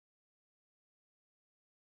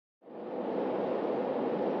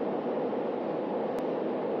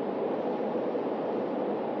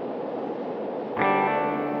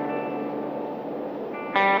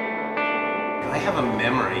have a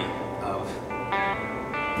memory of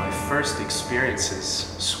my first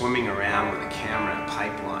experiences swimming around with a camera and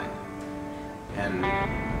pipeline. And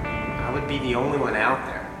I would be the only one out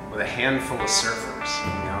there with a handful of surfers,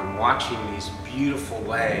 and watching these beautiful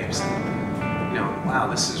waves. And, wow,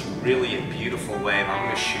 this is really a beautiful wave. I'm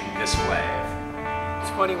going to shoot this wave. It's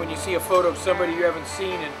funny when you see a photo of somebody you haven't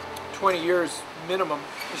seen in 20 years minimum.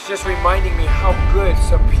 It's just reminding me how good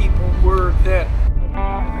some people were then.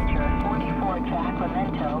 44 to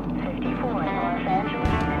Sacramento, 54 in Los Angeles,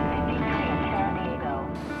 and 53 in San Diego.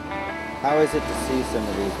 How is it to see some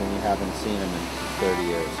of these when you haven't seen them in 30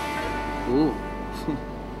 years? Ooh.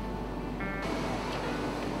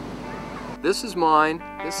 This is mine.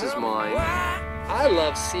 This is mine. I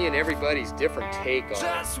love seeing everybody's different take on it.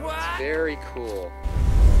 It's very cool.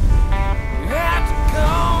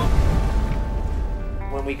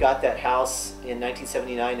 When we got that house in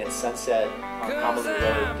 1979 at Sunset on Honolulu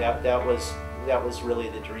Road, that was really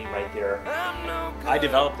the dream right there. I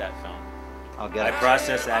developed that film. I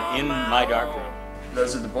processed that in my darkroom.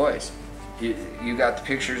 Those are the boys. You got the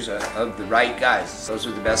pictures of the right guys. Those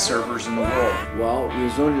are the best surfers in the world. Well,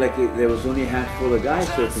 there was only a handful of guys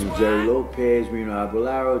surfing. Jerry Lopez, Reno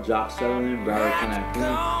Aguilera, Jock Sutherland, Barry Cancun.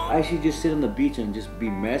 I actually just sit on the beach and just be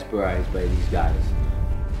mesmerized by these guys.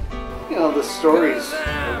 The stories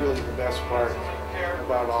are really the best part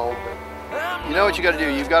about all of it. You know what you got to do?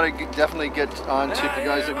 You've got to definitely get on to the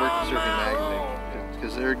guys that work at Surfing Magazine,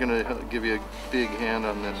 because they're going to give you a big hand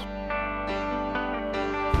on this.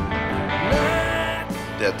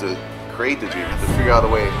 They have to create the dream, have to figure out a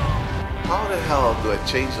way, how the hell do I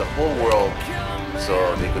change the whole world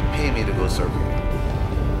so they could pay me to go surfing?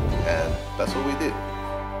 And that's what we did.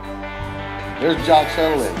 There's Jock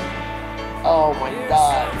Sutherland. Oh my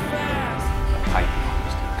God. I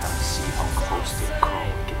used to kind of see how close the curl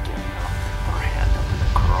could get, or hand up in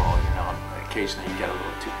the curl, Occasionally you get a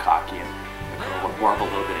little too cocky and the curl would warble a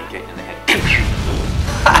little bit and get in the head.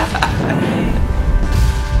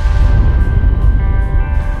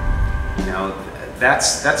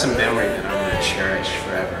 That's a memory that I'm going to cherish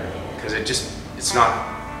forever, because it's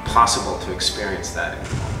not possible to experience that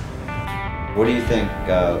anymore. What do you think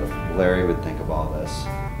Larry would think of all this?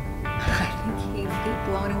 I think he'd be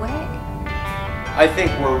blown away. I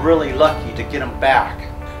think we're really lucky to get him back.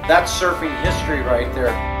 That's surfing history right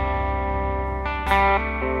there.